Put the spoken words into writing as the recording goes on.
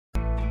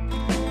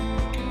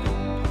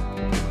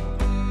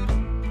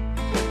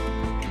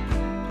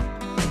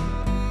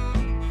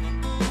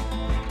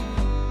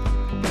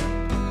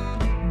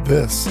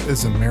This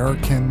is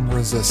American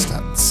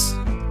Resistance,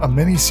 a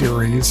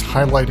miniseries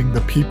highlighting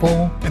the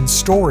people and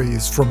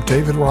stories from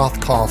David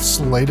Rothkopf's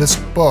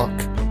latest book,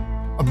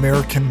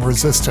 American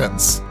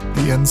Resistance,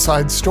 the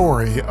inside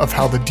story of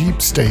how the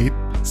deep state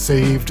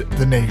saved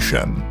the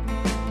nation.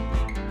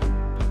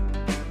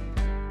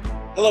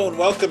 Hello and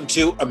welcome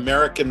to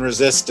American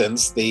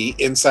Resistance, the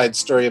inside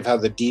story of how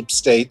the deep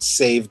state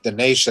saved the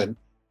nation,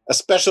 a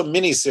special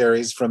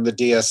miniseries from the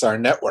DSR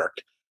Network.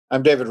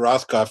 I'm David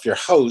Rothkopf, your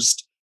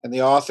host, and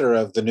the author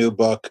of the new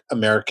book,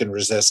 American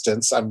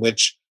Resistance, on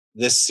which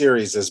this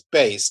series is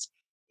based.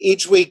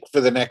 Each week for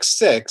the next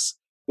 6,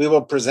 we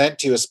will present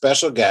to you a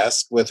special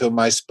guest with whom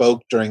I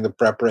spoke during the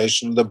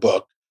preparation of the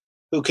book,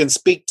 who can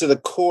speak to the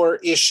core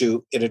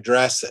issue it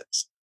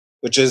addresses,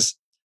 which is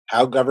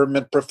how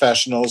government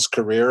professionals,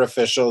 career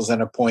officials,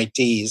 and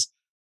appointees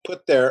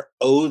put their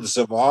oaths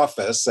of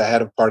office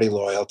ahead of party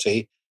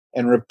loyalty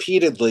and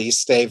repeatedly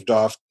staved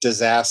off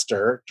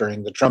disaster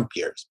during the Trump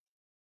years.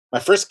 My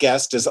first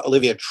guest is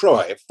Olivia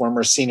Troye,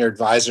 former senior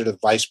advisor to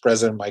Vice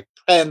President Mike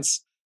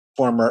Pence,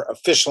 former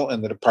official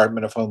in the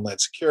Department of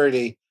Homeland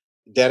Security,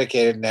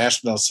 dedicated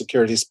national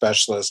security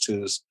specialist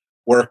who's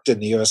worked in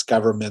the U.S.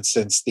 government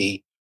since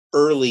the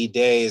early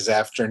days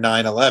after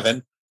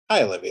 9/11.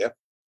 Hi, Olivia.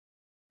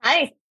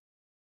 Hi.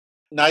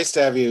 Nice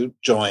to have you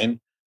join.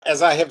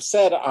 As I have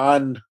said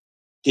on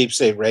Deep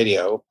State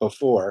Radio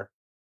before,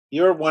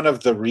 you're one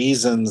of the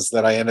reasons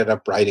that I ended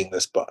up writing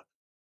this book.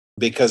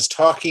 Because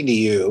talking to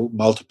you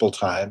multiple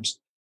times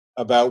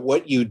about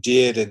what you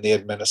did in the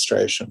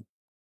administration,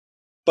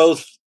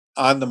 both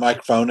on the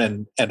microphone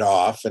and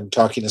off, and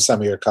talking to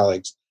some of your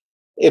colleagues,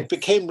 it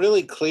became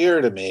really clear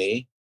to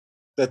me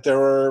that there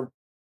were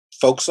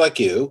folks like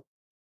you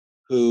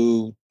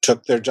who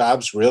took their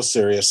jobs real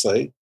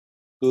seriously,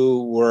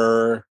 who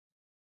were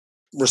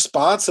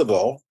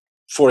responsible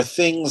for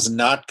things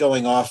not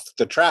going off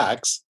the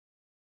tracks,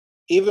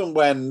 even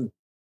when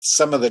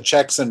some of the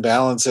checks and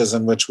balances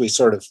in which we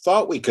sort of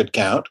thought we could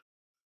count,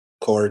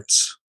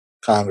 courts,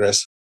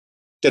 Congress,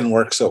 didn't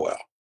work so well.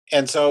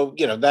 And so,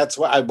 that's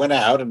why I went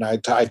out and I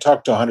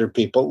talked to 100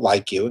 people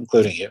like you,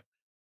 including you,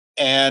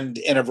 and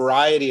in a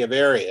variety of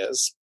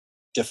areas,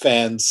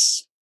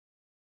 defense,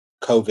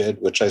 COVID,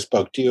 which I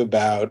spoke to you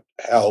about,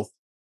 health,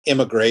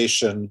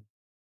 immigration,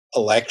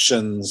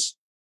 elections,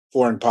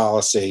 foreign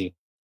policy,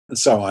 and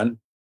so on.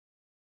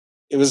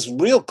 It was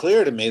real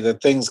clear to me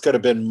that things could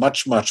have been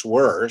much, much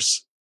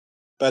worse.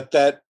 But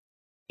that,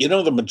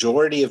 the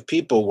majority of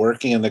people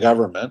working in the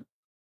government,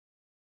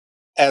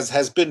 as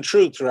has been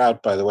true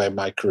throughout, by the way,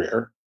 my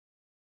career,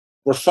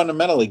 were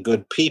fundamentally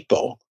good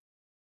people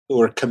who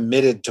were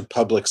committed to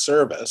public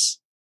service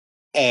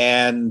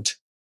and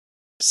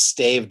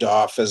staved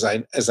off, as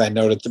I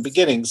noted at the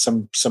beginning,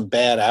 some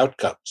bad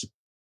outcomes.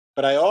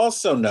 But I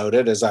also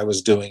noted, as I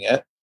was doing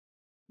it,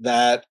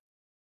 that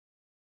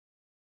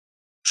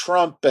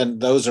Trump and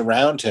those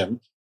around him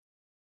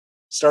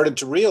started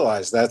to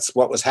realize that's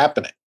what was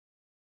happening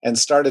and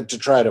started to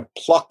try to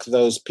pluck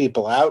those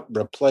people out,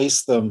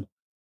 replace them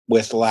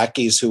with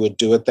lackeys who would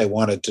do what they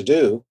wanted to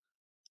do.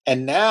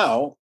 And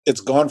now it's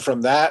gone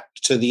from that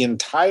to the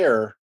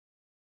entire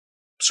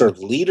sort of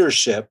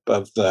leadership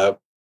of the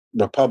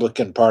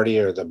Republican Party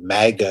or the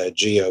MAGA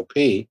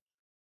GOP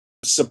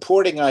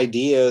supporting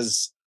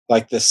ideas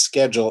like the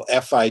Schedule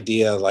F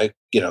idea, like,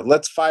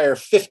 let's fire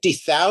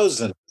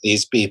 50,000 of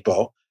these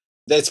people.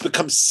 That's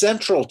become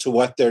central to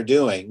what they're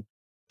doing,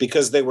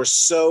 because they were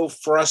so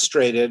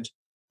frustrated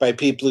by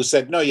people who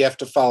said, no, you have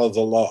to follow the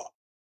law.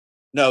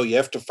 No, you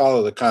have to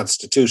follow the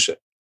Constitution.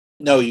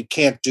 No, you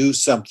can't do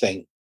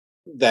something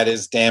that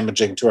is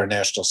damaging to our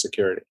national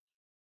security.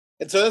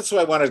 And so that's why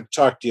I wanted to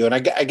talk to you. And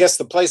I guess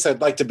the place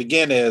I'd like to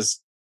begin is,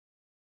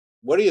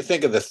 what do you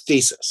think of the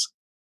thesis?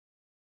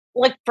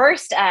 Look,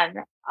 first, I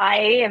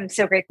am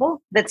so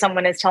grateful that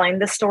someone is telling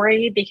this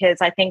story, because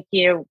I think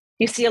you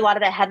see a lot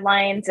of the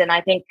headlines, and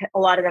I think a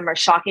lot of them are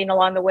shocking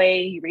along the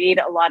way. You read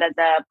a lot of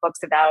the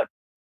books about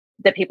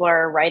that people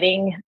are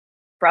writing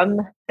from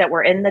that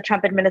were in the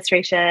Trump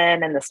administration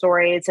and the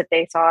stories that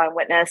they saw and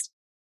witnessed.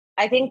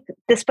 I think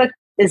this book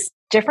is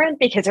different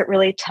because it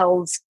really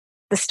tells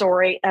the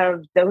story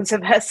of those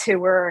of us who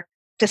were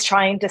just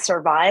trying to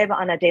survive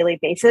on a daily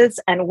basis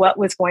and what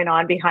was going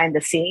on behind the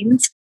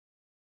scenes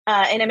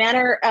in a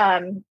manner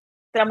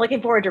that I'm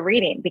looking forward to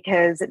reading,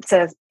 because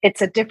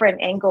it's a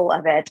different angle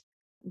of it.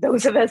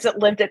 Those of us that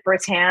lived it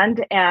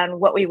firsthand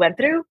and what we went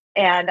through.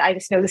 And I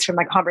just know this from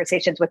my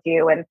conversations with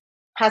you and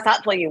how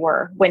thoughtful you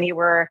were when you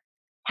were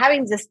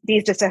having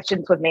these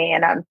discussions with me.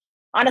 And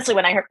honestly,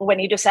 when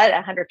you just said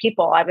 100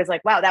 people, I was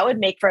like, wow, that would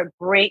make for a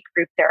great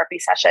group therapy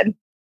session.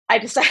 I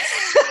just,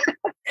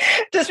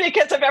 just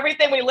because of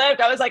everything we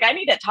lived, I was like, I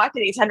need to talk to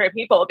these 100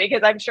 people,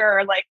 because I'm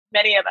sure like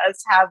many of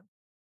us have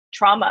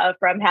trauma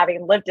from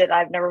having lived it.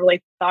 I've never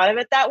really thought of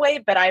it that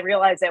way, but I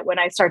realize that when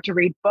I start to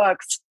read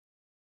books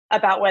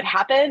about what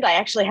happened, I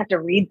actually have to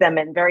read them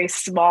in very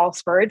small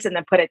spurts and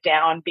then put it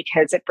down,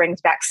 because it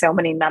brings back so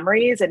many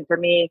memories. And for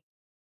me,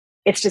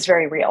 it's just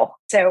very real.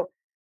 So,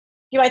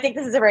 I think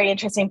this is a very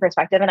interesting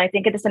perspective. And I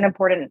think it is an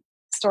important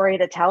story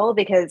to tell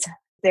because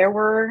there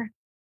were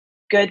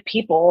good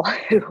people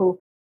who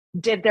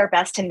did their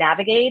best to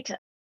navigate.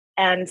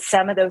 And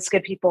some of those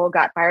good people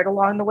got fired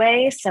along the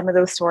way. Some of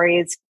those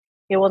stories,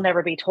 it will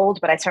never be told,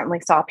 but I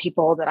certainly saw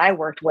people that I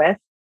worked with,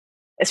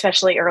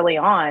 especially early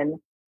on,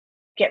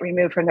 get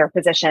removed from their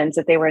positions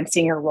if they were in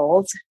senior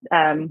roles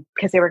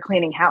because they were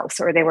cleaning house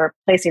or they were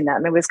placing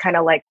them. It was kind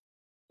of like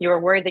you were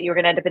worried that you were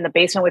going to end up in the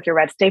basement with your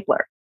red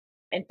stapler.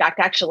 In fact,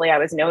 actually, I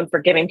was known for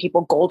giving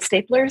people gold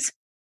staplers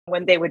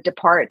when they would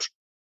depart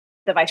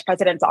the vice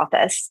president's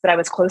office that I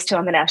was close to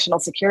on the national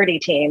security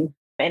team.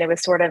 And it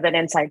was sort of an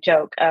inside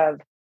joke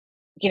of,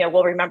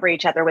 we'll remember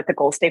each other with the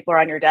gold stapler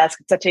on your desk.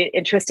 It's such an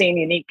interesting,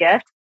 unique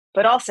gift.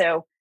 But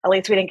also, at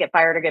least we didn't get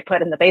fired or get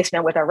put in the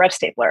basement with our red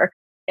stapler.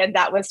 And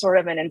that was sort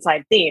of an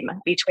inside theme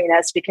between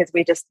us because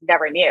we just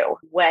never knew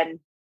when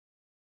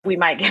we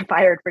might get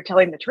fired for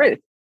telling the truth.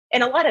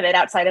 And a lot of it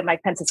outside of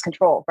Mike Pence's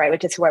control, right,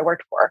 which is who I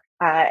worked for,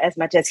 as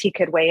much as he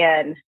could weigh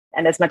in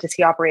and as much as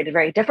he operated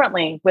very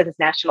differently with his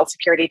national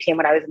security team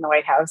when I was in the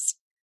White House.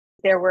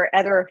 There were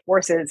other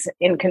forces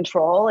in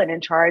control and in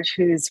charge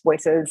whose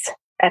voices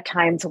at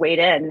times weighed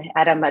in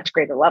at a much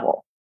greater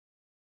level.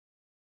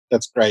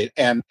 That's great.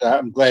 And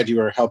I'm glad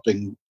you are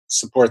helping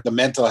support the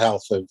mental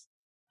health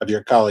of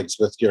your colleagues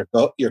with your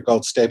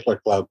Gold Stapler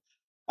Club.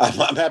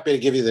 I'm happy to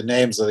give you the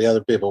names of the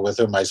other people with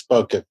whom I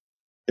spoke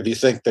if you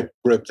think the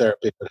group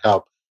therapy would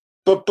help.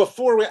 But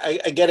before I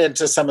get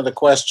into some of the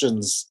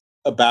questions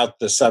about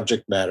the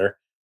subject matter,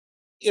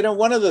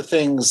 one of the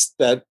things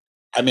that,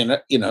 doing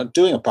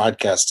a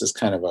podcast is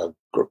kind of a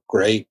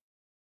great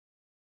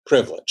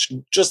privilege.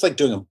 Just like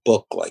doing a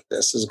book like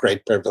this is a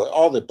great privilege.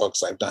 All the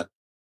books I've done,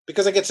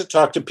 because I get to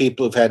talk to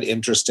people who've had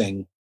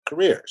interesting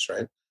careers,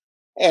 right?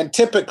 And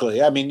typically,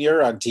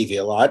 you're on TV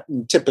a lot,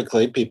 and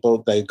typically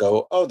people, they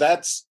go, "Oh,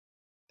 that's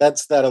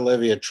that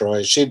Olivia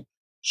Troy. She,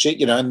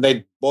 and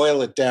they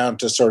boil it down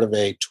to sort of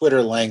a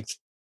Twitter length.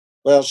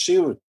 Well, she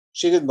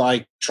didn't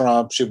like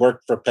Trump. She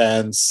worked for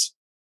Pence,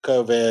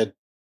 COVID.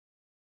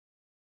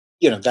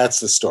 That's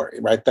the story,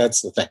 right?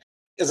 That's the thing.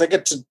 As I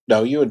get to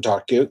know you and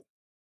talk to you,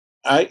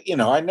 I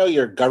know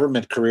your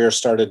government career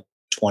started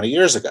 20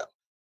 years ago,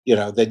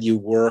 that you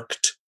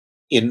worked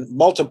in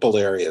multiple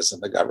areas in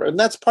the government. And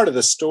that's part of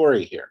the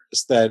story here,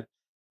 is that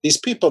these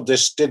people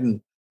just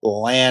didn't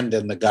land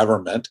in the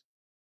government.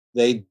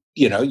 They,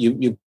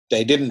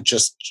 they didn't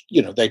just,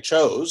 they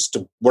chose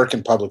to work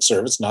in public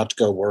service, not to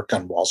go work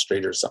on Wall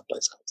Street or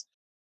someplace else.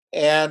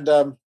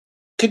 And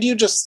could you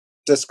just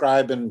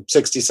describe in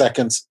 60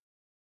 seconds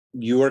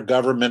your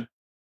government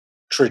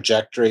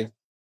trajectory?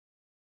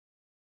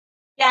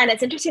 Yeah, and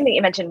it's interesting that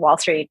you mentioned Wall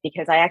Street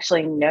because I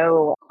actually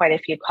know quite a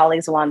few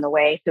colleagues along the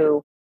way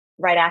who,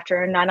 right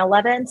after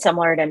 9/11,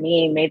 similar to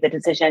me, made the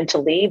decision to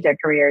leave their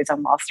careers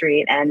on Wall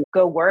Street and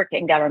go work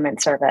in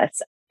government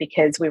service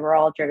because we were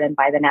all driven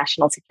by the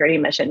national security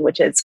mission,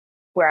 which is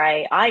where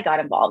I got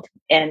involved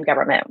in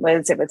government.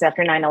 It was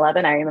after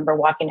 9/11. I remember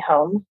walking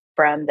home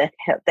from the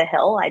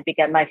Hill. I'd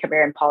begun my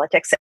career in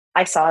politics.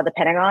 I saw the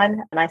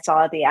Pentagon and I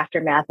saw the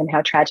aftermath and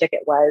how tragic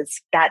it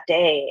was that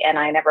day, and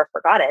I never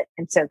forgot it.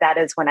 And so that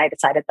is when I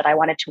decided that I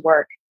wanted to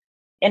work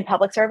in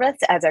public service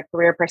as a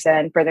career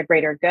person for the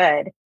greater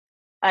good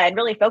and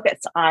really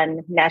focus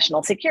on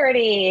national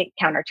security,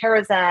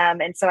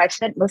 counterterrorism. And so I've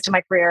spent most of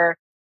my career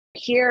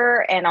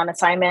here and on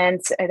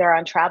assignments, either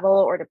on travel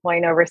or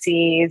deploying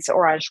overseas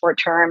or on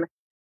short-term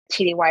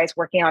TDYs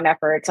working on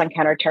efforts on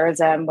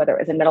counterterrorism, whether it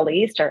was in Middle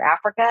East or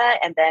Africa,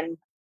 and then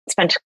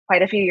spent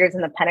quite a few years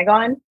in the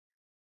Pentagon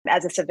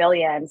as a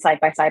civilian side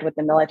by side with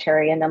the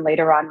military. And then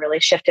later on really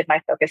shifted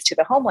my focus to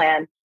the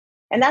homeland.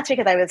 And that's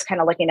because I was kind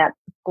of looking at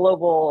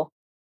global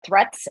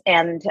threats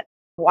and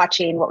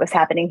watching what was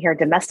happening here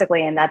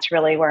domestically. And that's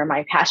really where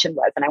my passion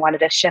was. And I wanted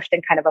to shift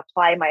and kind of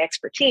apply my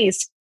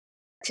expertise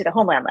to the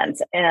homeland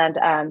lens.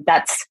 And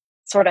that's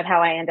sort of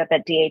how I end up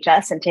at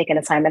DHS and take an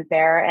assignment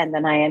there. And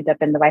then I end up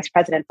in the vice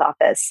president's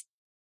office.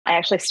 I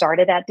actually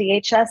started at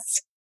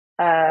DHS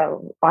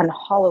on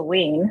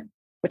Halloween,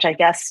 which I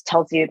guess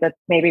tells you that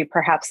maybe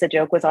perhaps the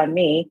joke was on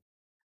me,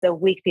 the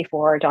week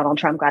before Donald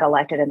Trump got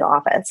elected into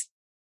office.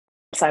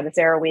 So I was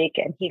there a week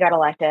and he got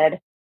elected.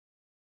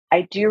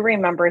 I do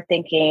remember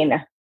thinking,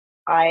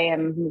 I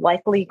am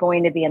likely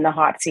going to be in the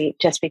hot seat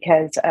just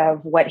because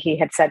of what he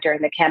had said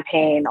during the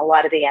campaign, a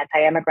lot of the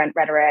anti-immigrant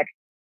rhetoric.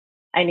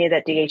 I knew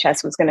that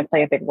DHS was going to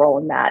play a big role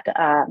in that.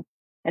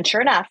 And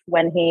sure enough,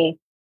 when he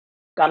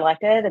got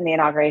elected and the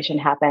inauguration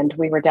happened,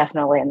 we were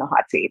definitely in the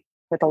hot seat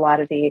with a lot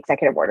of the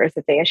executive orders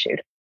that they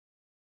issued.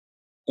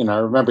 I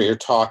remember you're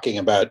talking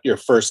about your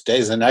first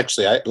days, and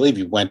actually, I believe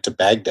you went to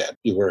Baghdad.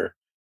 You were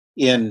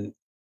in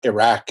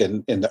Iraq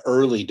in the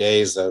early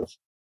days of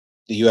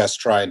the U.S.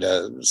 trying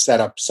to set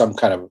up some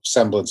kind of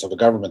semblance of a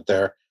government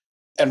there,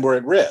 and were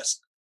at risk.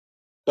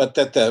 But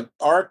that the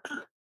arc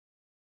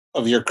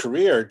of your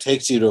career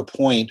takes you to a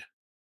point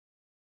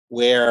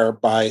where,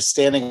 by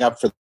standing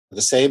up for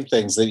the same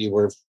things that you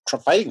were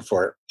fighting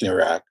for in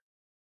Iraq,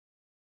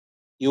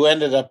 you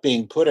ended up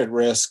being put at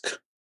risk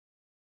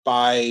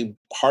by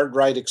hard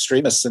right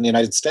extremists in the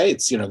United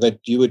States, that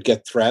you would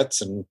get threats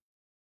and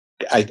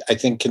I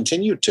think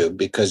continue to,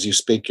 because you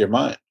speak your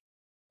mind.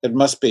 It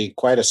must be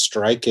quite a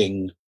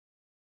striking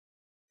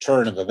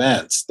turn of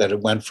events that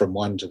it went from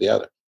one to the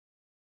other.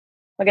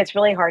 Look, it's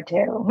really hard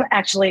to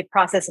actually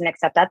process and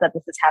accept that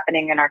this is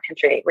happening in our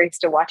country. We're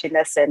used to watching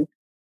this in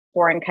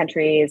foreign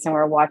countries, and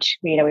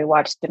we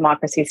watch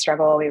democracy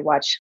struggle. We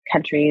watch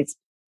countries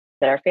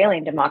that are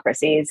failing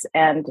democracies,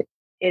 and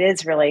it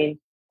is really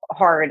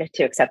hard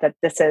to accept that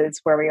this is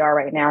where we are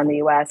right now in the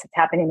US. It's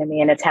happening to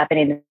me, and it's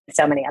happening to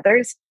so many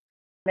others.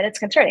 And it's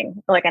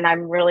concerning. And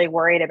I'm really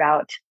worried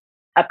about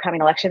upcoming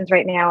elections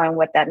right now and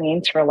what that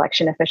means for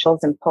election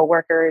officials and poll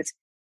workers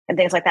and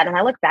things like that. And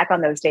I look back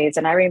on those days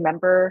and I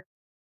remember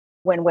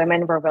when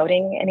women were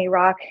voting in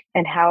Iraq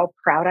and how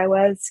proud I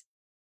was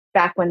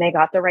back when they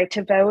got the right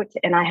to vote.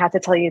 And I have to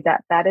tell you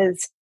that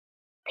is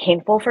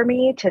painful for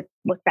me to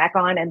look back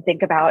on and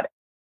think about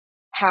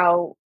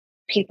how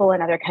people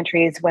in other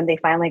countries, when they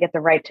finally get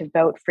the right to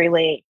vote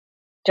freely,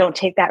 don't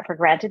take that for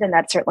granted. And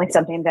that's certainly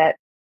something that,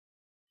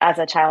 as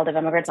a child of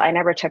immigrants, I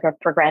never took it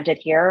for granted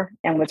here,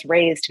 and was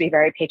raised to be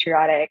very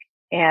patriotic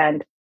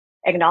and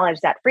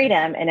acknowledge that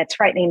freedom. And it's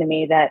frightening to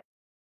me that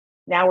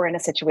now we're in a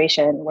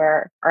situation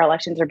where our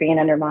elections are being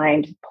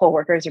undermined, poll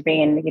workers are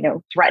being,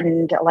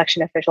 threatened,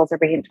 election officials are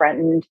being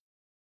threatened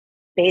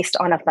based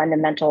on a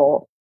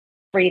fundamental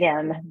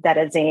freedom that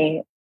is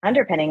a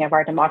underpinning of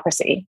our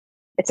democracy.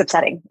 It's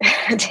upsetting,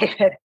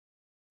 David.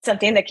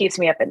 Something that keeps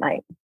me up at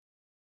night.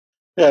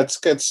 Yeah,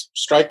 it's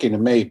striking to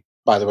me.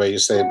 By the way, you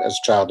say as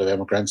a child of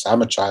immigrants,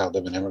 I'm a child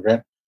of an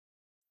immigrant.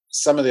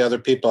 Some of the other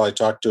people I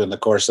talked to in the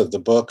course of the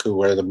book who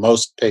were the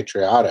most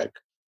patriotic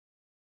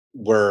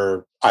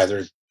were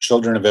either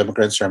children of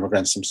immigrants or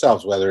immigrants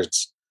themselves, whether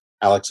it's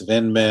Alex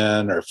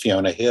Vindman or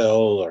Fiona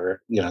Hill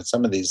or,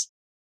 some of these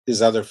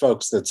other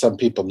folks that some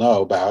people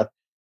know about.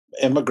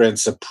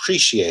 Immigrants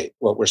appreciate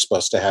what we're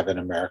supposed to have in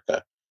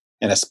America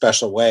in a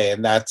special way.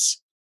 And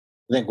that's,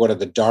 I think, one of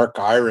the dark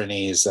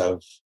ironies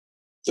of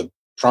the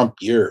Trump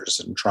years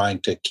and trying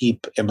to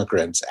keep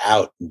immigrants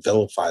out and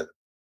vilify them,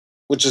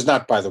 which is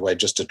not, by the way,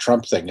 just a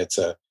Trump thing. It's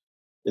a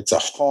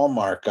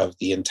hallmark of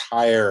the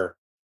entire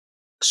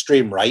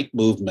extreme right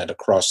movement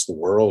across the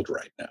world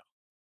right now.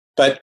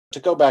 But to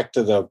go back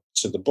to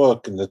the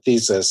book and the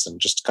thesis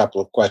and just a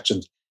couple of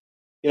questions,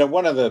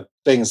 one of the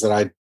things that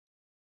I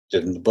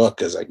did in the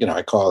book is,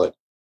 I call it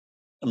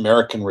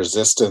American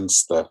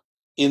Resistance, the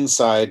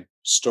inside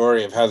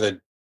story of how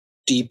the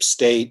deep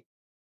state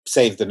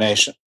saved the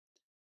nation.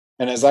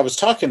 And as I was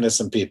talking to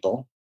some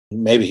people,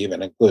 maybe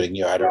even including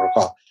you, I don't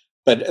recall,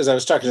 but as I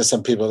was talking to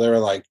some people, they were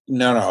like,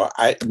 no,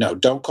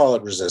 don't call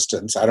it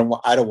resistance. I don't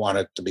want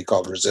it to be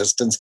called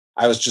resistance.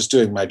 I was just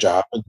doing my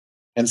job.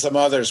 And some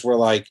others were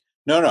like,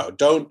 no,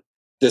 don't,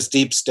 this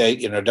deep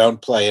state,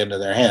 don't play into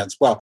their hands.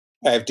 Well,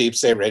 I have Deep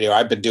State Radio.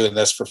 I've been doing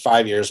this for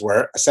 5 years,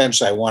 where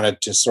essentially I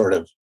wanted to sort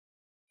of,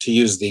 to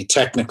use the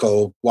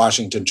technical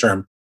Washington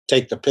term,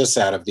 take the piss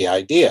out of the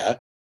idea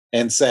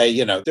and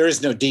say, there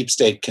is no deep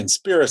state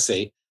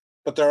conspiracy,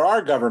 but there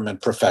are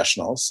government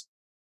professionals,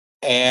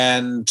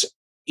 and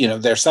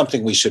there's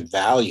something we should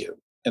value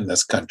in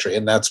this country.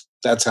 And that's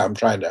how I'm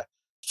trying to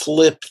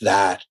flip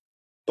that.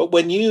 But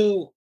when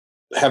you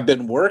have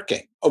been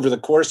working over the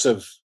course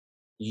of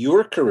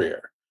your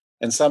career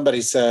and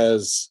somebody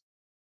says,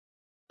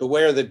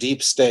 beware the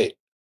deep state,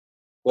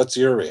 what's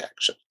your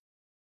reaction?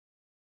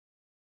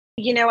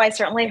 I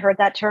certainly heard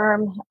that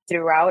term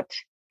throughout.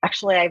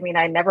 Actually,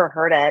 I never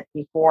heard it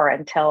before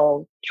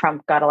until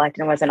Trump got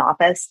elected and was in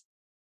office.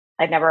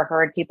 I've never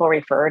heard people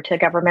refer to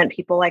government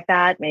people like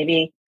that.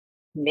 Maybe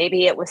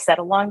it was said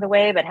along the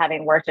way, but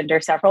having worked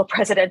under several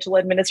presidential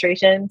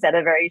administrations at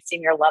a very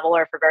senior level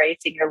or for very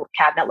senior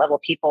cabinet level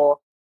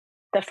people,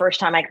 the first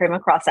time I came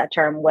across that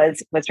term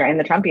was during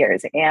the Trump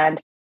years. And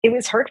it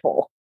was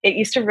hurtful. It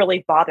used to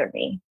really bother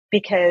me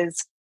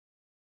because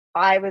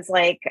I was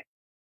like,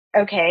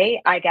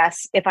 okay, I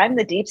guess if I'm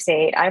the deep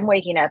state, I'm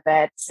waking up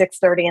at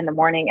 6:30 in the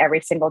morning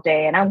every single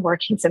day, and I'm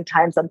working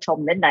sometimes until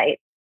midnight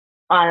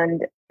on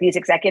these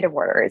executive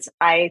orders.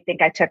 I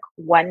think I took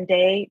one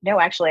day. No,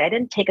 actually, I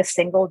didn't take a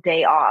single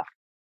day off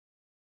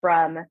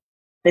from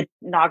the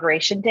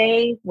inauguration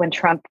day when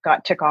Trump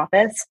took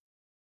office,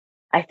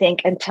 I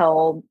think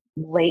until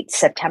late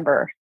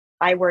September.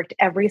 I worked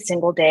every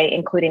single day,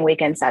 including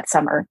weekends that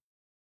summer,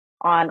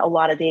 on a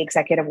lot of the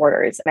executive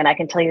orders. And I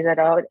can tell you that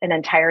an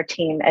entire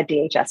team at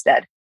DHS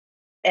did.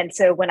 And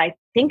so when I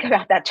think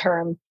about that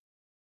term,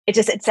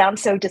 it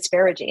sounds so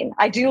disparaging.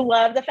 I do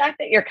love the fact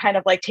that you're kind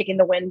of like taking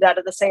the wind out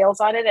of the sails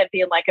on it and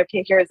being like,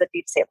 okay, here's the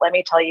deep state. Let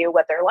me tell you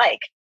what they're like.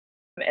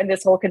 And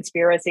this whole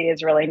conspiracy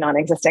is really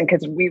non-existent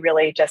because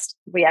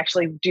we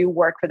actually do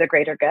work for the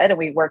greater good, and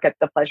we work at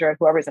the pleasure of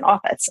whoever's in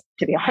office.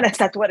 To be honest,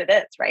 that's what it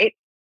is, right?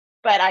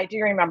 But I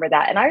do remember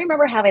that. And I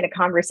remember having a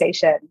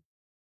conversation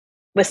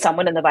with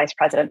someone in the vice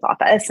president's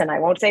office, and I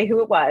won't say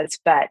who it was,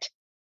 but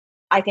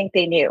I think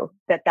they knew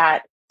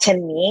that to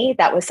me,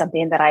 that was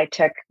something that I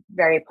took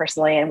very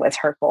personally and was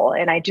hurtful.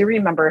 And I do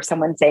remember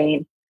someone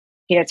saying,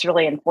 it's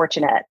really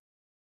unfortunate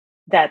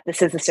that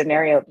this is a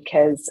scenario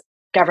because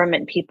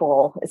government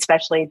people,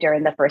 especially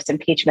during the first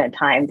impeachment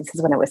time, this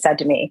is when it was said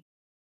to me,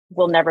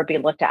 will never be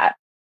looked at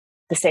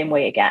the same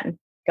way again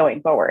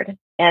going forward.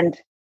 And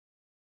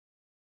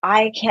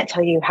I can't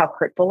tell you how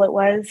hurtful it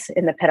was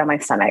in the pit of my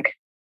stomach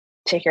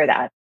to hear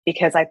that,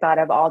 because I thought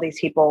of all these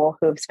people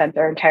who have spent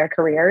their entire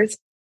careers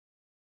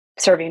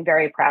serving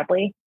very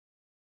proudly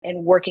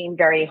and working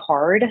very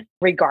hard,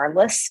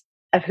 regardless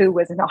of who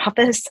was in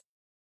office.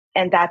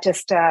 And that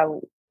just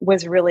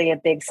was really a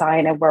big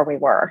sign of where we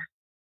were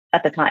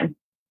at the time.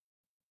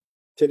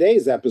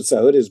 Today's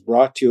episode is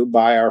brought to you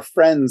by our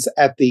friends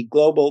at the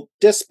Global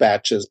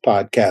Dispatches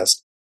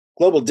podcast.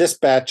 Global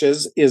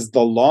Dispatches is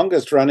the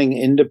longest-running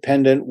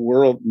independent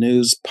world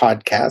news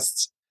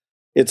podcast.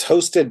 It's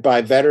hosted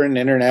by veteran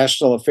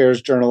international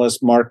affairs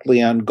journalist Mark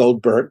Leon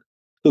Goldberg,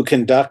 who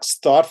conducts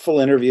thoughtful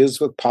interviews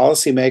with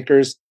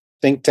policymakers,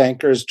 think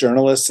tankers,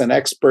 journalists, and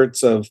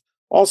experts of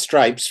all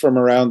stripes from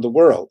around the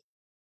world.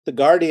 The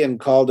Guardian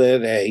called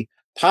it a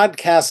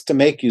podcast to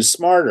make you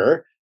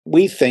smarter.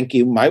 We think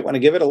you might want to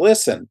give it a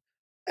listen.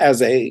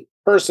 As a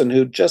person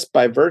who, just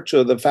by virtue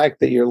of the fact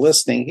that you're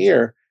listening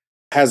here,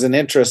 has an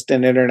interest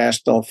in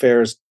international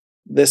affairs,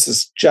 this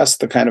is just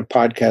the kind of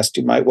podcast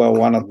you might well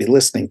want to be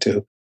listening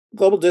to.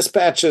 Global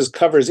Dispatches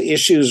covers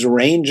issues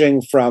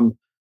ranging from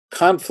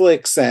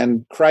conflicts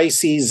and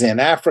crises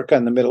in Africa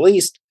and the Middle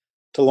East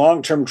to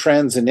long-term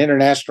trends in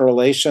international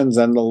relations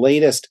and the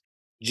latest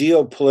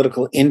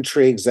geopolitical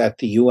intrigues at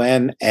the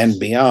UN and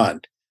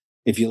beyond.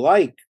 If you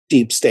like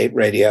deep state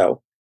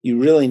radio, you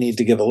really need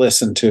to give a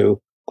listen to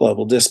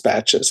Global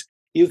Dispatches.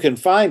 You can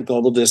find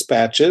Global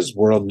Dispatches,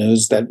 World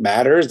News That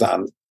Matters,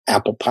 on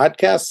Apple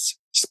Podcasts,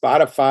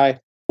 Spotify,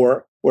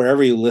 or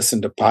wherever you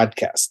listen to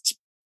podcasts.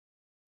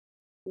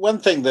 One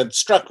thing that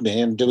struck me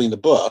in doing the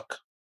book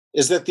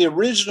is that the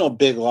original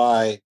big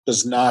lie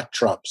was not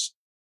Trump's.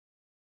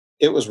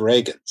 It was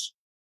Reagan's.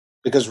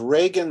 Because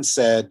Reagan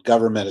said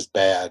government is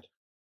bad.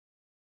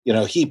 You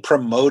know, he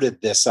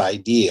promoted this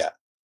idea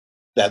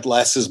that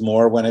less is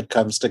more when it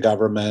comes to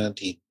government.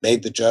 He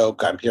made the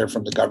joke, I'm here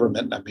from the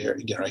government, I'm here,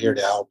 here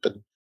to help.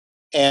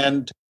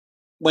 And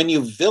when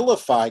you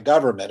vilify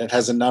government, it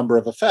has a number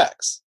of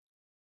effects.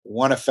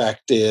 One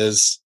effect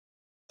is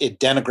it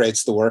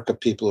denigrates the work of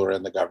people who are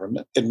in the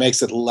government. It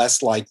makes it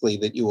less likely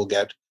that you will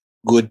get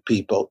good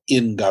people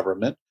in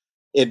government.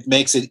 It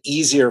makes it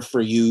easier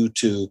for you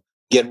to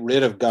get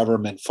rid of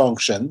government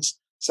functions,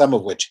 some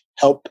of which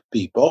help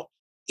people.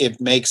 It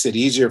makes it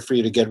easier for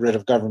you to get rid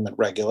of government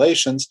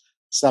regulations,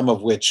 some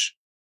of which,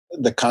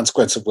 the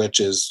consequence of which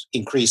is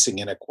increasing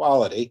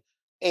inequality.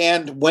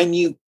 And when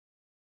you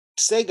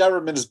say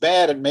government is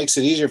bad, it makes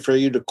it easier for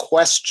you to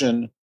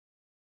question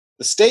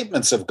the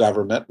statements of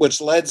government,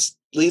 which leads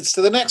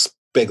to the next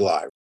big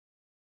lie.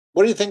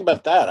 What do you think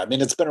about that? I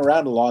mean, it's been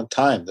around a long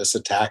time, this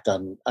attack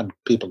on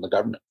people in the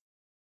government.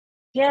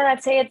 Yeah,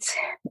 I'd say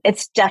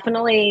it's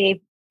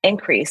definitely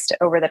increased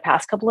over the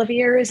past couple of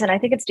years. And I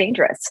think it's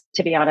dangerous,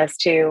 to be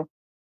honest, to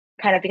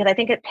kind of, because I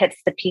think it pits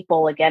the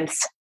people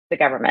against the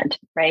government,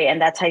 right? And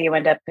that's how you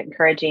end up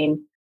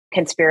encouraging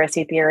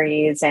conspiracy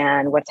theories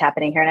and what's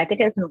happening here. And I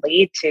think it can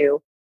lead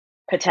to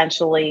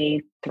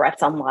potentially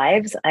threats on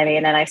lives. I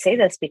mean, and I say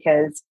this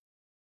because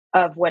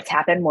of what's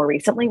happened more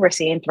recently. We're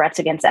seeing threats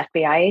against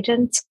FBI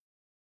agents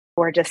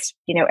who are just,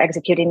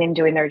 executing and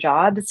doing their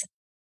jobs.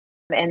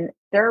 And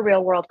there are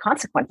real world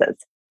consequences.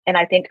 And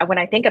I think when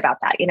I think about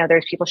that,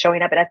 there's people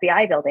showing up at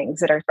FBI buildings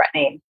that are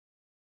threatening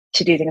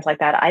to do things like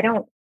that.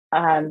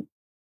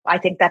 I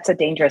think that's a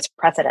dangerous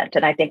precedent.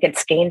 And I think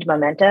it's gained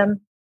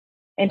momentum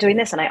in doing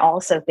this. And I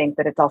also think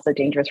that it's also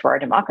dangerous for our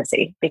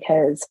democracy,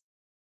 because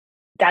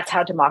that's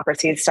how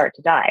democracies start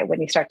to die.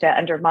 When you start to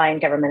undermine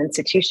government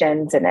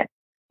institutions, and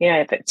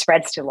if it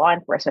spreads to law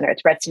enforcement or it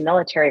spreads to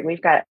military,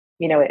 we've got,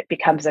 it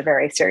becomes a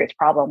very serious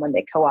problem when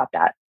they co-opt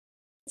that.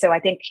 So I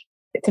think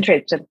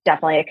it's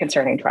definitely a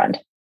concerning trend.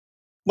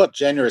 Well,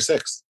 January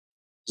 6th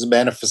is a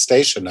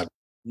manifestation of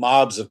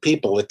mobs of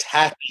people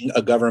attacking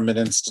a government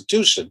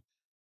institution.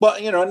 Well,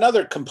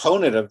 another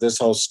component of this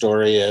whole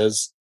story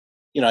is,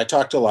 I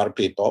talked to a lot of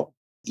people,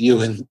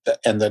 you and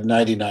the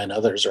 99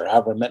 others, or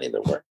however many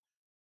there were.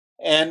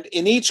 And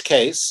in each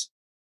case,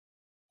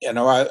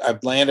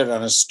 I've landed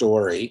on a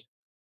story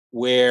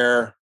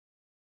where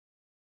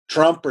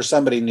Trump or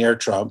somebody near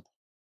Trump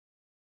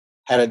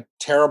had a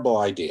terrible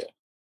idea.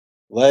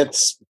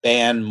 Let's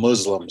ban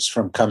Muslims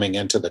from coming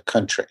into the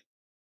country.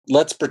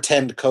 Let's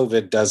pretend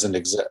COVID doesn't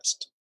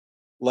exist.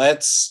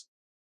 Let's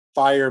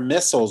fire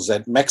missiles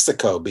at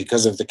Mexico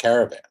because of the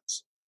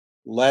caravans.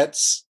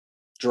 Let's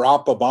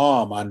drop a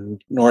bomb on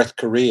North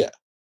Korea.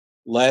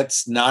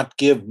 Let's not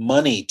give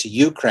money to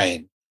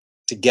Ukraine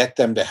to get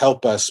them to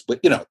help us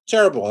with,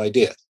 terrible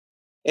ideas.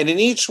 And in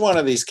each one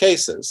of these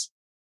cases,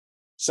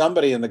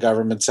 somebody in the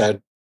government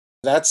said,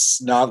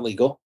 that's not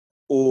legal,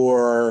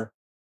 or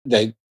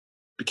they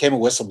became a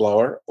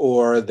whistleblower,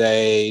 or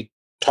they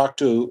talked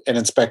to an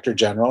inspector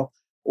general,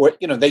 or,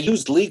 they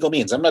used legal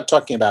means. I'm not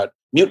talking about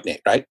mutiny,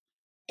 right?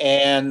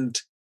 And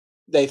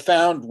they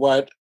found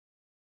what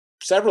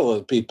several of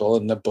the people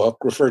in the book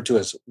referred to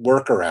as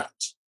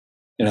workarounds,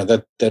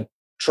 that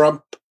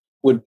Trump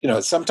would,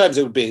 sometimes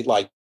it would be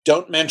like,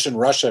 don't mention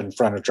Russia in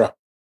front of Trump.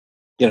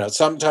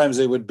 Sometimes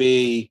it would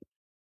be,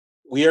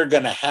 we're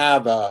going to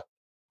have a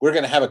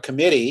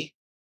committee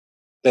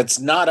that's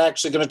not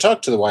actually going to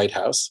talk to the White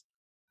House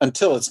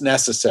until it's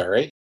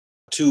necessary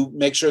to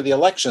make sure the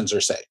elections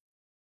are safe.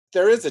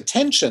 There is a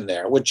tension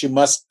there, which you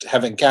must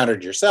have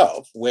encountered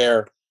yourself,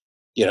 where,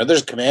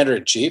 there's a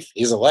commander-in-chief,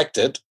 he's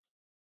elected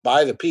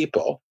by the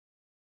people,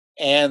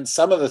 and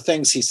some of the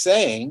things he's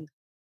saying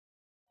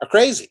are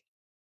crazy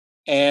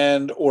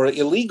or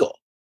illegal.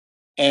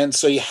 And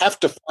so you have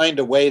to find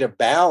a way to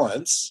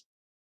balance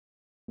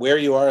where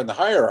you are in the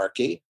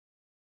hierarchy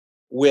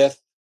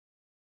with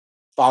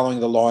following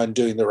the law and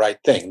doing the right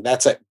thing.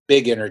 That's a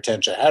big inner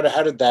tension. How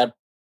did that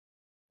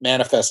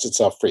manifest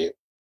itself for you?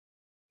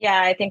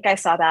 Yeah, I think I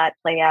saw that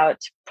play out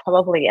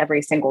probably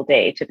every single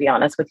day, to be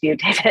honest with you,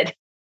 David.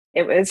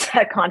 It was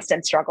a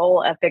constant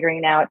struggle of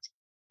figuring out,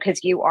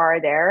 because you are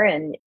there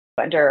and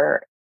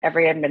under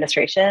every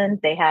administration,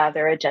 they have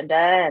their agenda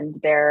and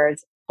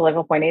there's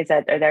political appointees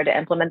that are there to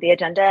implement the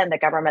agenda, and the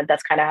government,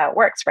 that's kind of how it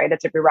works, right?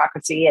 It's a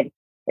bureaucracy and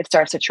it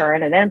starts to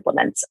churn and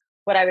implements.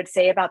 What I would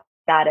say about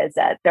that is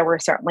that there were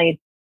certainly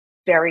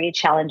very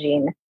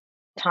challenging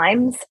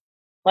times,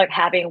 like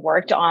having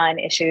worked on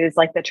issues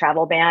like the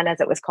travel ban,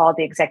 as it was called,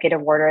 the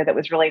executive order that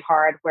was really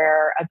hard,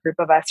 where a group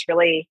of us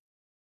really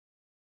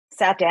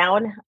sat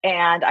down.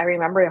 And I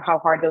remember how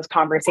hard those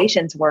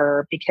conversations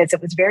were, because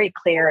it was very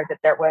clear that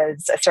there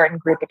was a certain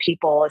group of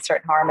people, a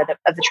certain arm of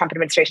the Trump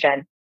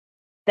administration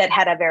that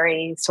had a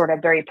very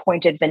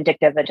pointed,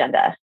 vindictive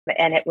agenda.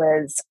 And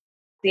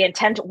the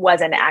intent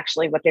wasn't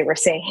actually what they were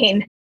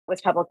saying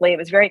was publicly. It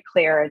was very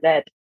clear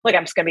that, look,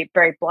 I'm just going to be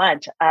very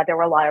blunt. There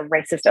were a lot of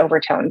racist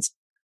overtones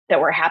that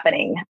were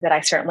happening that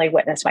I certainly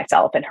witnessed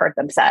myself and heard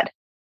them said.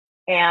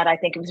 And I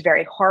think it was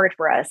very hard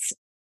for us.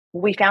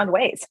 We found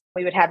ways.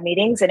 We would have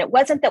meetings, and it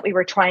wasn't that we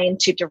were trying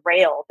to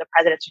derail the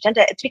president's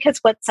agenda. It's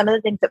because some of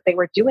the things that they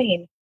were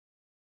doing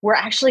were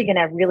actually going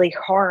to really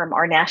harm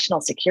our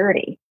national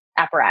security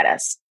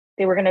apparatus.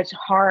 They were going to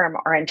harm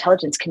our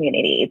intelligence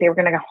community. They were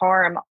going to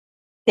harm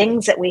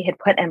things that we had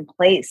put in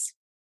place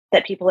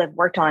that people had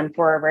worked on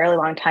for a really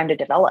long time to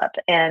develop.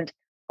 And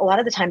a lot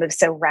of the time it was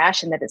so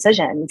rash in the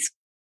decisions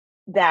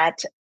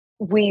that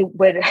we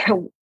would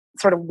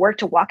sort of work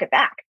to walk it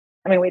back.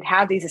 I mean, we'd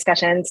have these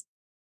discussions,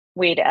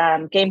 we'd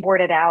game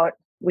board it out,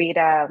 we'd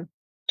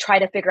try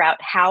to figure out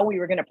how we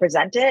were going to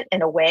present it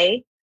in a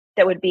way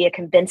that would be a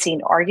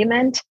convincing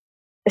argument,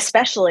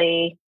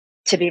 especially,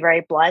 to be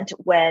very blunt,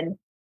 when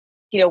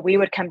we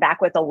would come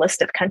back with a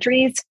list of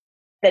countries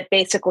that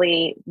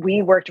basically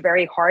we worked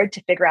very hard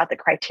to figure out the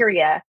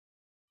criteria,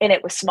 and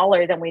it was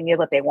smaller than we knew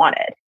what they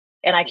wanted.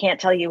 And I can't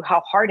tell you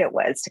how hard it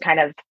was to kind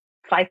of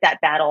fight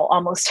that battle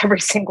almost every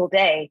single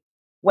day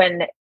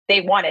when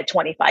they wanted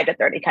 25 to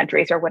 30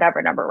 countries or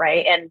whatever number,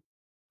 right? And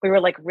we were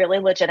like really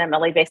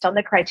legitimately based on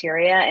the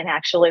criteria and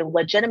actually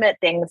legitimate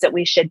things that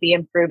we should be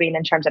improving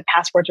in terms of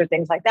passports or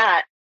things like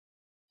that.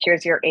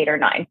 Here's your 8 or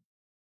 9,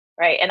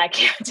 right? And I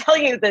can't tell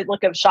you the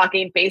look of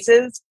shocking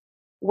faces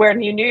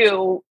when you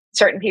knew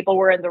certain people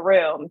were in the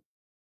room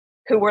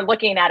who were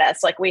looking at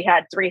us like we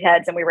had 3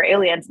 heads and we were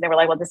aliens. And they were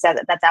like, well, that's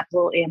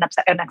absolutely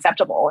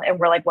unacceptable. And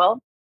we're like,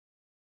 well,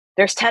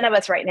 there's 10 of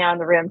us right now in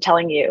the room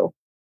telling you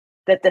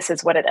that this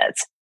is what it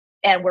is.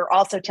 And we're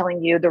also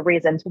telling you the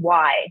reasons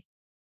why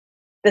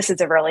this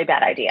is a really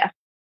bad idea.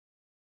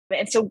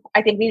 And so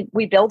I think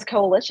we build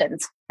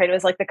coalitions, right? It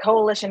was like the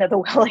coalition of the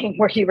willing,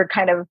 where you were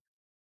kind of,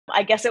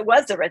 I guess it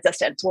was the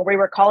resistance, where we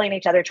were calling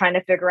each other, trying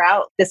to figure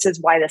out, this is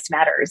why this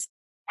matters.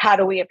 How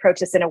do we approach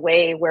this in a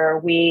way where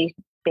we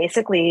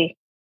basically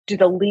do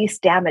the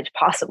least damage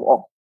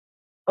possible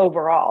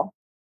overall?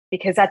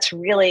 Because that's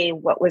really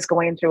what was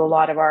going through a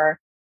lot of our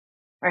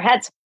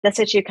heads. This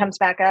issue comes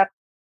back up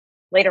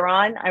later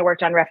on. I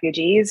worked on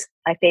refugees.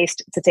 I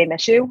faced the same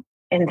issue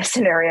in this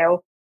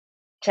scenario.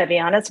 To be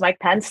honest, Mike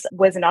Pence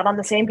was not on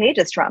the same page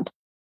as Trump.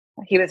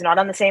 He was not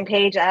on the same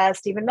page as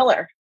Stephen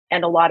Miller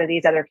and a lot of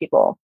these other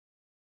people.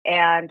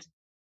 And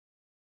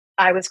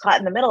I was caught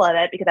in the middle of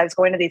it because I was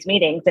going to these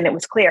meetings, and it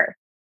was clear,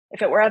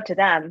 if it were up to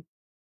them,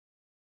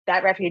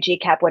 that refugee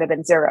cap would have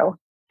been 0.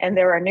 And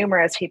there are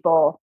numerous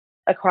people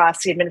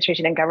across the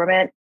administration and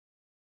government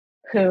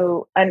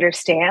who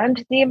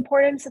understand the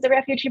importance of the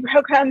refugee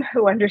program,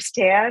 who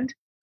understand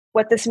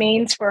what this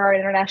means for our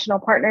international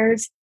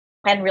partners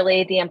and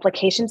really the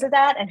implications of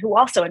that, and who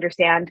also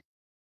understand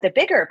the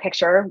bigger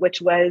picture,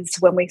 which was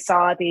when we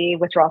saw the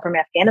withdrawal from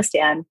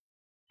Afghanistan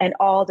and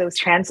all those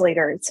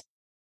translators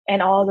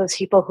and all those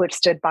people who had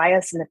stood by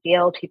us in the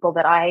field, people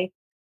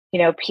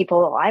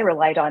I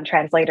relied on,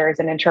 translators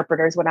and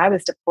interpreters when I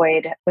was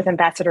deployed with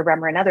Ambassador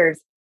Bremer and others,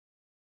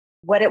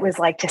 what it was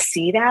like to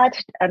see that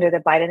under the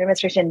Biden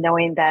administration,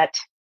 knowing that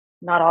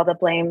not all the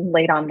blame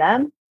laid on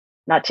them,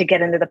 not to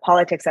get into the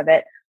politics of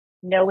it,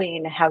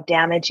 knowing how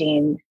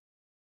damaging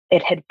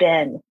it had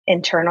been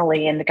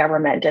internally in the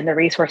government and the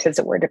resources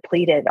that were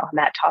depleted on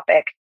that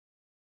topic,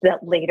 that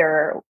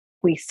later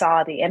we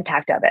saw the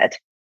impact of it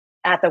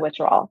at the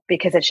withdrawal,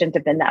 because it shouldn't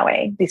have been that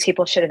way. These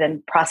people should have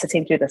been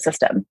processing through the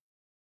system.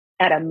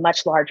 at a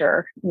much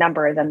larger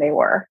number than they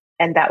were.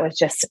 And that was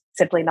just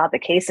simply not the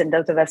case. And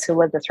those of us who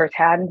lived this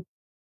firsthand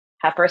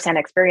have firsthand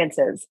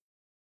experiences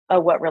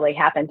of what really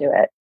happened to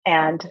it.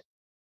 And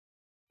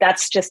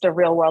that's just a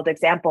real world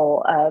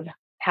example of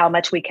how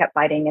much we kept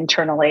fighting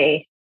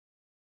internally.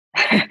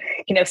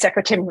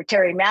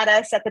 Secretary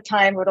Mattis at the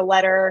time wrote a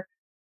letter.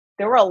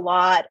 There were a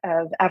lot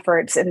of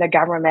efforts in the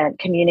government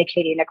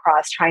communicating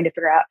across, trying to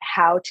figure out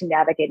how to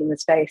navigate in the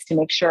space to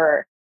make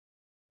sure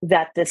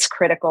that this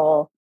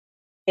critical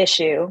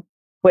issue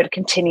would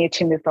continue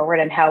to move forward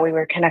and how we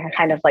were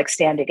kind of like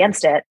stand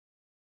against it.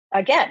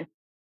 Again,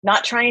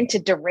 not trying to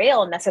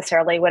derail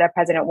necessarily what a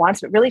president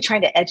wants, but really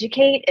trying to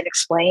educate and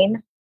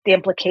explain the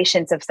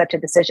implications of such a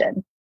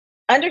decision.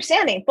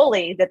 Understanding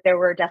fully that there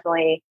were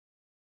definitely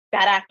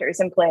bad actors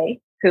in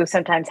play who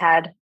sometimes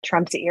had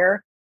Trump's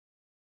ear.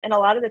 And a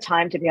lot of the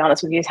time, to be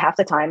honest with you, half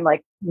the time,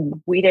 like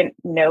we didn't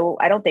know,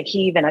 I don't think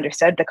he even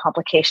understood the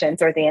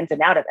complications or the ins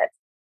and out of it.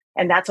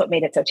 And that's what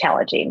made it so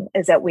challenging,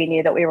 is that we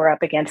knew that we were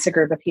up against a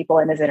group of people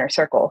in his inner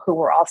circle who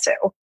were also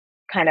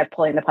kind of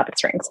pulling the puppet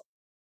strings.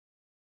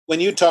 When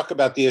you talk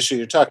about the issue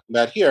you're talking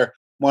about here,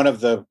 one of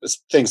the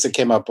things that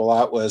came up a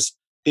lot was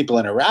people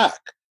in Iraq,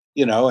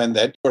 and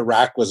that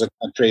Iraq was a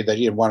country that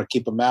you didn't want to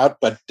keep them out,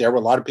 but there were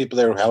a lot of people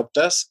there who helped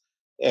us.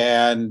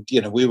 And,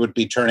 we would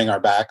be turning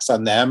our backs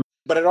on them.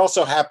 But it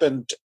also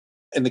happened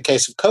in the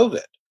case of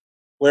COVID,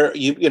 where,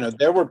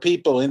 there were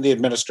people in the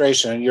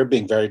administration, and you're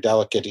being very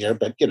delicate here,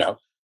 but,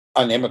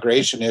 on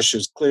immigration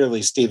issues,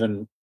 clearly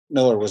Stephen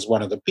Miller was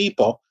one of the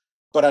people.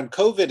 But on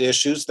COVID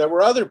issues, there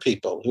were other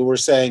people who were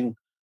saying,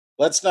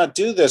 let's not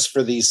do this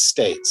for these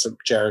states.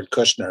 Jared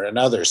Kushner and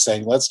others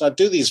saying, let's not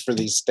do these for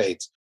these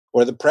states.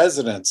 Or the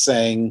president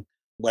saying,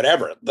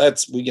 whatever,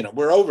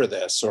 we're over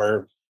this.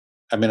 Or,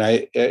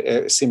 I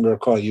seem to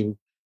recall you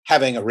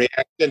having a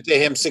reaction to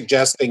him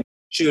suggesting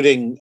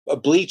shooting a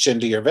bleach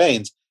into your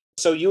veins.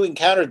 So you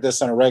encountered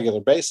this on a regular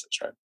basis,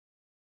 right?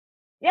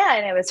 Yeah,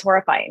 and it was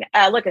horrifying.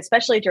 Look,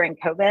 especially during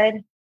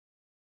COVID.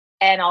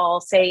 And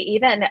I'll say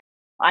even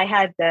I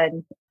had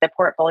the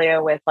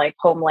portfolio with like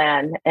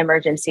Homeland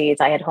Emergencies.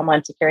 I had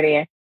Homeland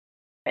Security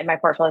in my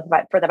portfolio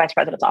for the Vice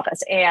President's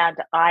office. And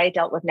I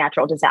dealt with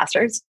natural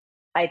disasters.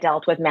 I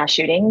dealt with mass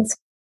shootings.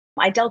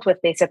 I dealt with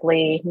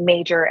basically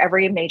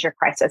every major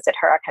crisis that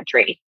hit our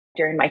country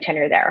during my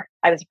tenure there.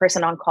 I was a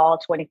person on call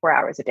 24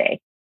 hours a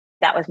day.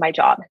 That was my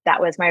job. That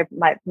was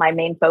my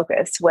main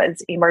focus,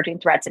 was emerging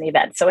threats and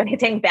events. So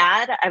anything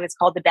bad, I was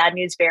called the bad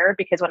news bearer,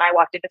 because when I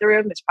walked into the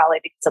room, it's probably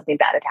because something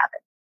bad had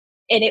happened.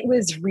 And it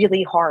was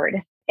really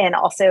hard, and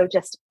also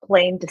just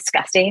plain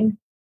disgusting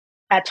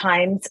at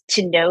times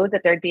to know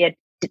that there'd be a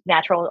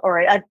natural,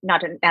 or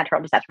not a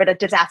natural disaster, but a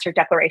disaster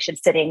declaration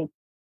sitting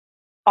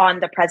on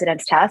the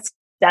president's desk,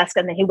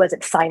 and then he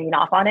wasn't signing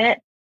off on it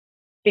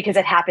because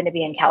it happened to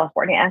be in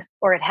California,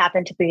 or it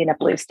happened to be in a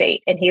blue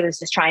state, and he was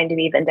just trying to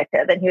be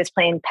vindictive, and he was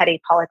playing petty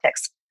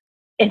politics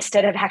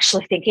instead of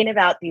actually thinking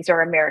about, these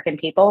are American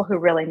people who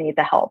really need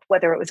the help,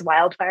 whether it was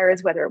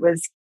wildfires, whether it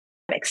was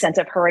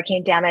extensive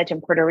hurricane damage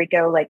in Puerto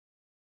Rico, like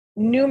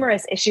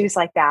numerous issues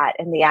like that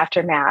in the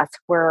aftermath,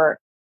 where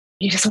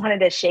you just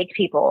wanted to shake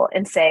people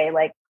and say,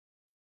 like,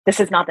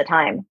 this is not the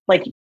time.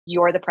 Like,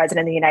 you're the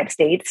president of the United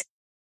States.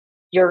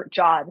 Your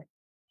job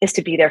is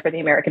to be there for the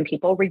American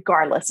people,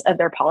 regardless of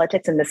their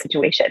politics in this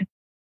situation.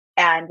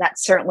 And that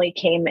certainly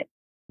came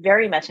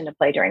very much into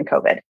play during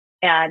COVID.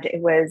 And it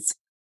was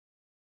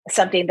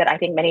something that I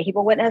think many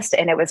people witnessed,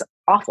 and it was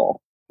awful,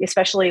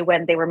 especially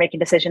when they were making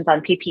decisions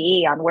on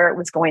PPE, on where it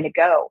was going to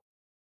go.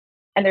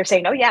 And they're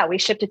saying, oh yeah, we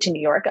shipped it to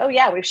New York. Oh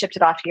yeah, we've shipped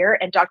it off here.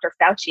 And Dr.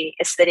 Fauci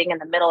is sitting in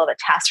the middle of a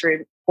task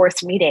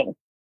force meeting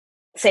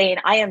saying,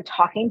 I am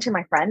talking to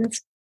my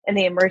friends in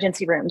the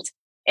emergency rooms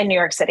in New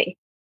York City.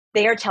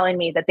 They are telling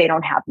me that they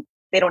don't have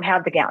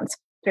the gowns.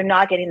 They're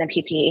not getting the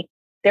PPE.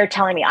 They're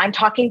telling me, I'm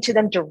talking to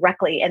them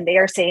directly, and they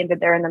are saying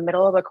that they're in the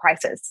middle of a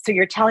crisis. So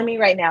you're telling me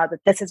right now that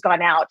this has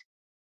gone out.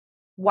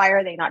 Why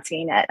are they not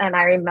seeing it? And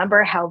I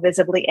remember how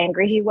visibly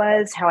angry he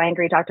was, how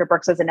angry Dr.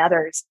 Birx was, and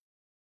others.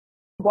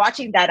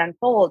 Watching that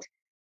unfold,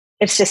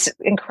 it's just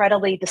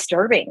incredibly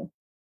disturbing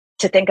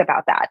to think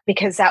about that,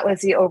 because that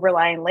was the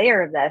overlying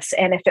layer of this.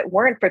 And if it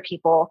weren't for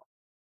people,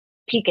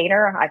 Pete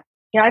Gaynor, I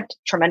have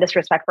tremendous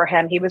respect for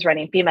him. He was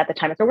running FEMA at the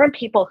time. If there weren't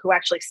people who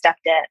actually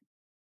stepped in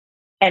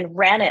and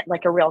ran it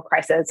like a real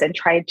crisis and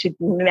tried to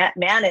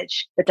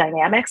manage the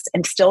dynamics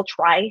and still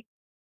try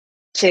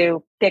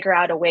to figure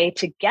out a way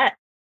to get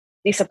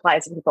these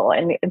supplies to people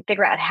and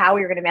figure out how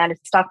we were going to manage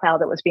the stockpile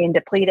that was being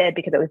depleted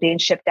because it was being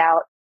shipped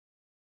out,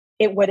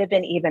 it would have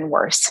been even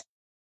worse,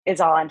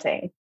 is all I'm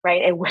saying,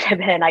 right? It would have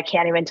been, I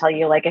can't even tell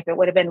you, like, if it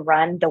would have been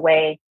run the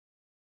way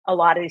a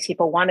lot of these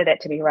people wanted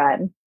it to be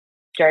run,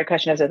 Jared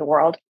Kushner's of the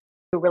world,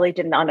 who really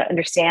didn't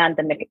understand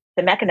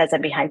the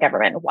mechanism behind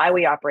government, why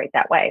we operate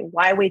that way,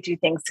 why we do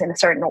things in a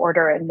certain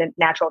order and the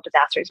natural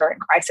disasters are in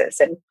crisis,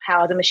 and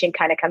how the machine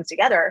kind of comes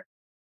together,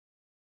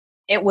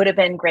 it would have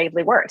been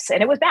gravely worse.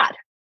 And it was bad.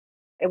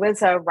 It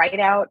was a right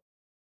out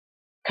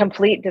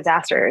complete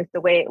disaster, the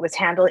way it was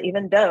handled,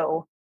 even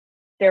though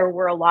there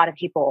were a lot of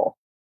people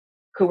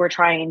who were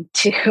trying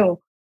to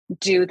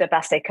do the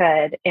best they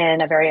could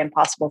in a very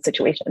impossible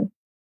situation.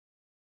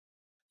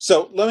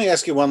 So let me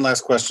ask you one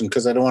last question,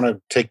 because I don't want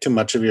to take too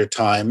much of your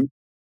time.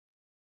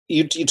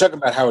 You talk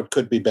about how it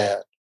could be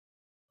bad.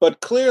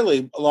 But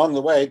clearly, along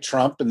the way,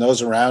 Trump and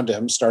those around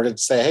him started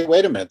to say, hey,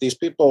 wait a minute, these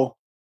people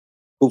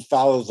who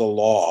follow the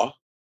law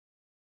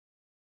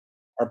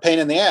are a pain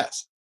in the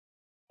ass.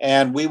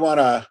 And we've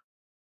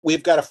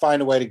got to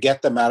find a way to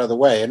get them out of the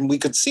way. And we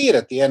could see it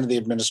at the end of the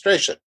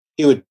administration.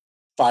 He would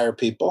fire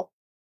people.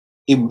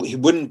 He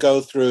wouldn't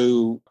go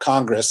through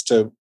Congress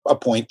to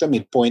appoint them.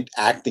 He'd appoint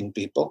acting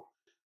people.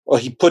 Well,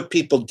 he put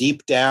people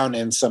deep down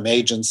in some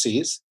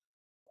agencies.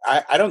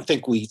 I don't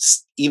think we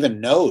even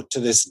know to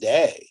this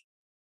day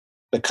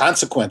the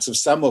consequence of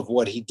some of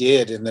what he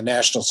did in the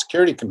national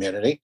security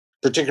community,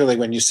 particularly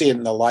when you see it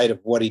in the light of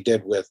what he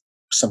did with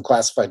some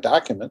classified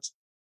documents.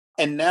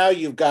 And now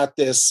you've got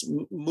this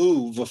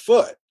move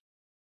afoot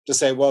to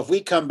say, well, if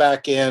we come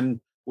back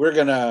in, we're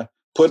going to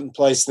put in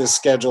place this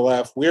Schedule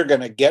F. We're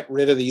going to get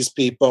rid of these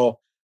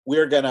people.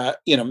 We're going to,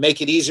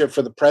 make it easier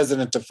for the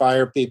president to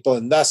fire people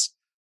and thus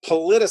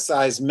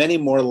politicize many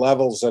more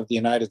levels of the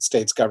United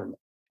States government.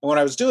 And when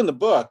I was doing the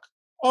book,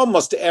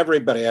 almost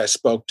everybody I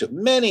spoke to,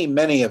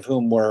 many of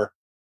whom were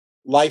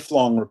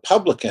lifelong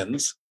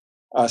Republicans,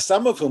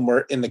 some of whom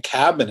were in the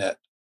cabinet,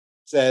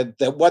 said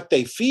that what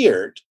they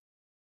feared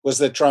was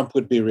that Trump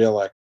would be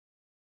reelected.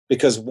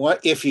 Because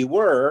what if he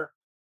were,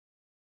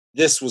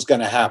 this was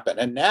going to happen.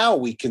 And now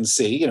we can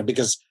see,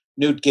 because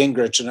Newt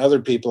Gingrich and other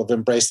people have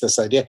embraced this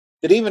idea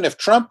that even if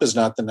Trump is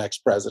not the next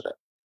president,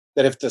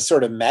 that if the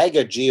sort of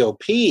MAGA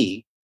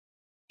GOP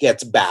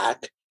gets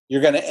back,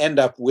 you're going to end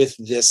up with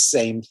this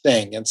same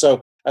thing. And so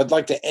I'd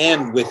like to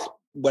end with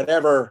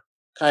whatever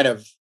kind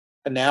of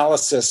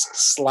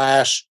analysis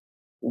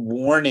 /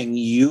 warning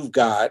you've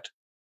got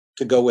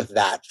to go with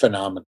that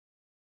phenomenon.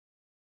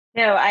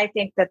 No, I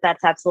think that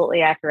that's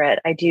absolutely accurate.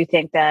 I do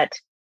think that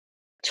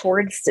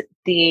towards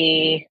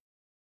the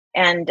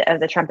end of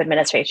the Trump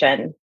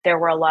administration, there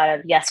were a lot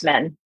of yes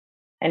men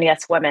and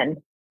yes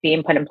women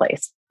being put in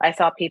place. I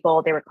saw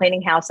people, they were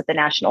cleaning house at the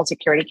National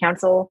Security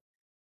Council.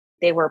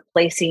 They were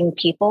placing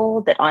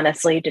people that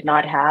honestly did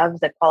not have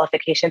the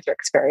qualifications or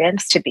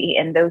experience to be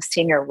in those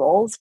senior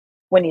roles.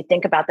 When you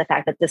think about the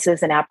fact that this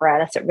is an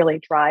apparatus that really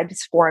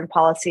drives foreign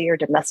policy or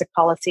domestic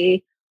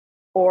policy,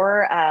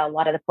 or a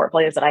lot of the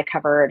portfolios that I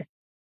covered,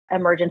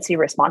 emergency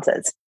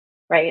responses,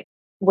 right?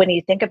 When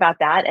you think about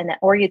that,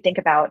 or you think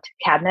about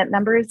cabinet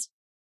members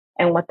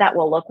and what that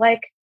will look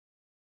like,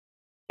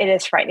 it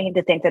is frightening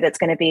to think that it's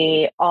going to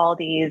be all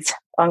these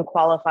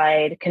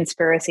unqualified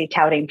conspiracy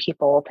touting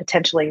people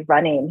potentially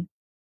running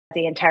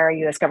the entire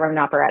US government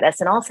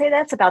apparatus. And I'll say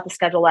that's about the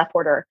Schedule F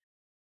order.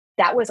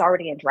 That was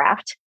already in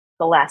draft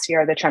the last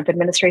year of the Trump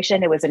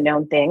administration. It was a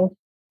known thing.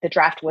 The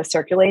draft was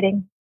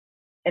circulating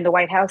in the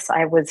White House.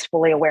 I was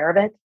fully aware of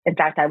it. In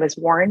fact, I was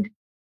warned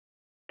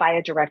by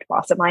a direct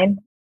boss of mine,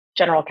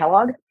 General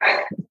Kellogg,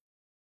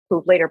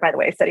 who later, by the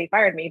way, said he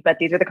fired me, but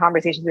these are the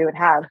conversations we would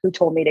have, who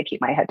told me to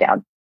keep my head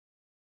down.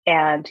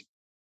 And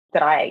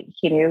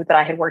he knew that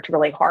I had worked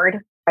really hard.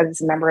 I was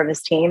a member of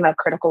his team, a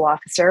critical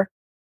officer,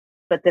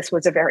 but this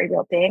was a very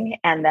real thing,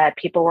 and that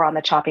people were on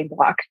the chopping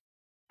block,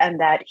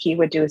 and that he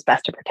would do his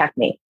best to protect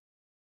me.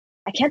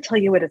 I can't tell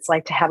you what it's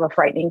like to have a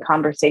frightening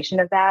conversation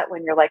of that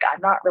when you're like,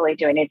 I'm not really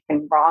doing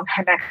anything wrong.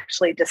 I'm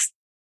actually just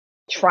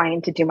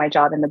trying to do my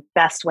job in the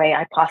best way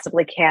I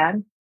possibly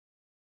can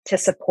to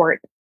support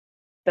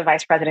the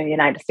Vice President of the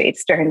United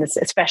States during this,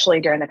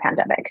 especially during the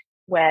pandemic,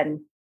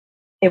 when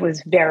it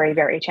was very,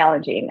 very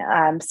challenging.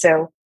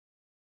 So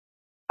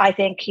I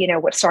think,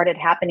 what started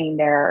happening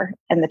there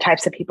and the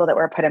types of people that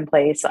were put in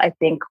place, I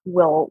think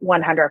will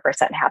 100%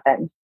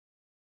 happen.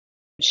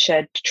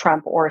 Should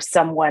Trump or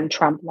someone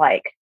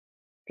Trump-like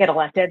get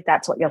elected,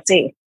 that's what you'll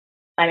see.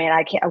 I mean,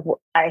 I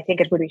think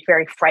it would be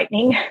very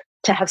frightening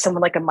to have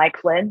someone like a Mike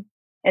Flynn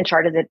in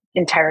charge of the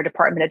entire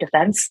Department of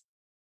Defense.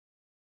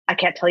 I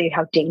can't tell you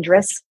how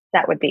dangerous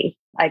that would be.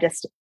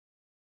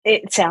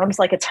 It sounds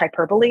like it's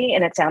hyperbole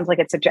and it sounds like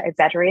it's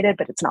exaggerated,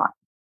 but it's not.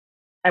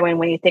 I mean,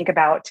 when you think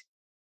about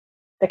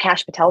the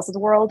Kash Patels of the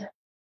world,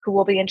 who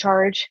will be in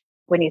charge,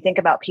 when you think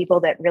about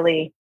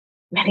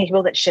many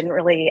people that shouldn't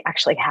really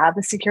actually have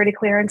a security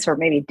clearance, or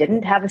maybe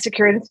didn't have a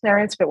security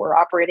clearance, but were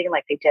operating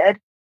like they did,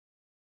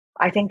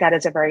 I think that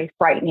is a very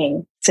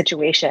frightening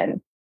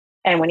situation.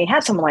 And when you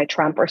have someone like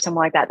Trump or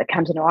someone like that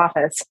comes into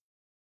office,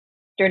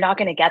 you're not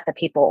going to get the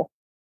people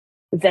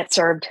that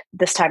served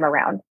this time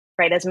around,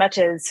 right? As much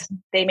as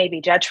they may be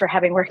judged for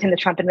having worked in the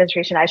Trump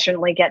administration, I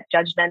certainly get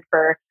judgment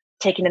for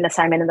taking an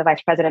assignment in the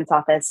vice president's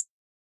office.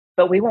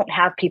 But we won't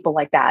have people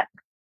like that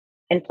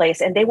in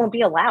place, and they won't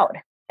be allowed,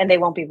 and they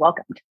won't be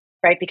welcomed,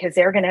 right? Because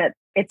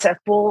it's a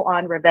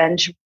full-on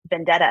revenge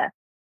vendetta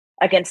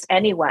against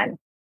anyone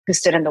who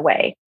stood in the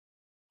way.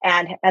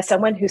 And as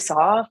someone who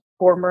saw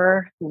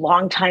former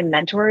longtime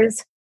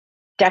mentors,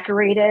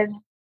 decorated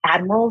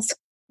admirals,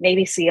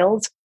 Navy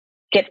SEALs,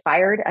 get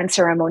fired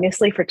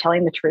unceremoniously for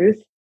telling the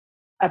truth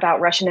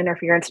about Russian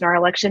interference in our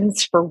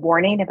elections, for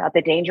warning about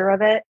the danger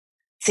of it,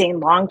 seeing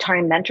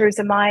long-time mentors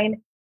of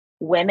mine,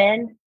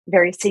 women,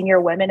 very senior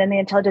women in the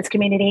intelligence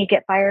community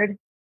get fired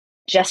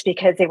just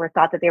because they were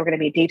thought that they were going to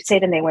be deep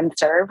state and they wouldn't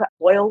serve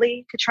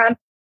loyally to Trump.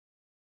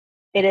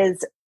 It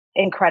is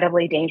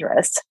incredibly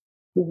dangerous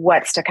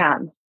what's to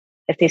come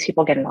if these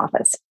people get in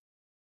office.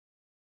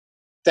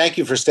 Thank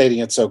you for stating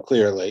it so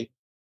clearly,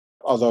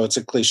 although it's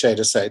a cliche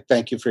to say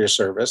thank you for your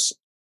service.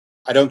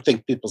 I don't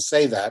think people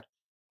say that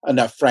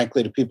enough,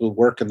 frankly, to people who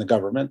work in the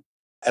government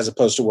as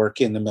opposed to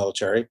working in the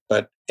military.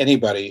 But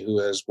anybody who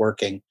is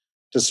working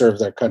to serve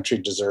their country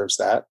deserves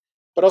that.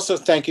 But also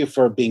thank you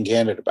for being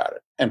candid about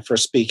it and for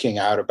speaking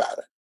out about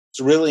it.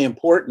 It's really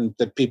important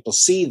that people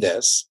see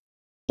this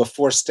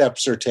before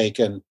steps are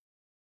taken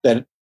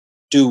that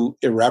do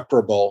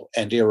irreparable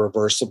and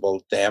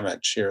irreversible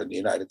damage here in the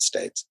United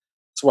States.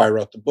 That's why I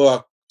wrote the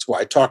book. That's why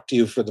I talked to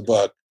you for the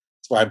book.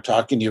 That's why I'm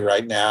talking to you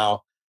right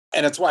now.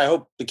 And it's why I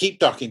hope to keep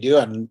talking to you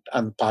on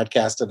the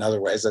podcast and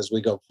other ways as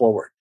we go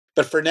forward.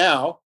 But for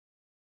now,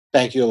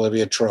 thank you,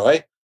 Olivia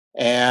Troye.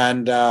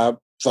 And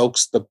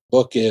folks, the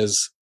book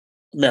is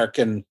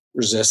American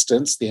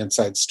Resistance, the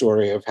inside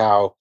story of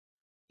how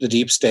the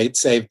deep state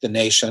saved the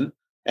nation.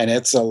 And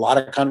it's a lot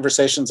of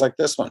conversations like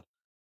this one.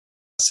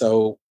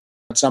 So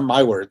it's not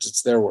my words,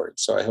 it's their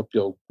words. So I hope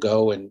you'll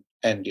go and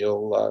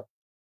you'll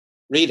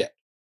read it.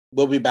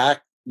 We'll be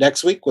back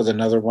next week with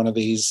another one of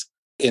these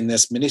in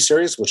this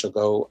miniseries, which will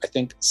go, I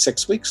think,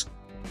 6 weeks.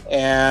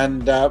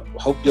 And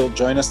hope you'll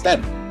join us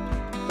then.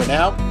 For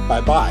now,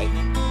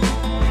 bye-bye.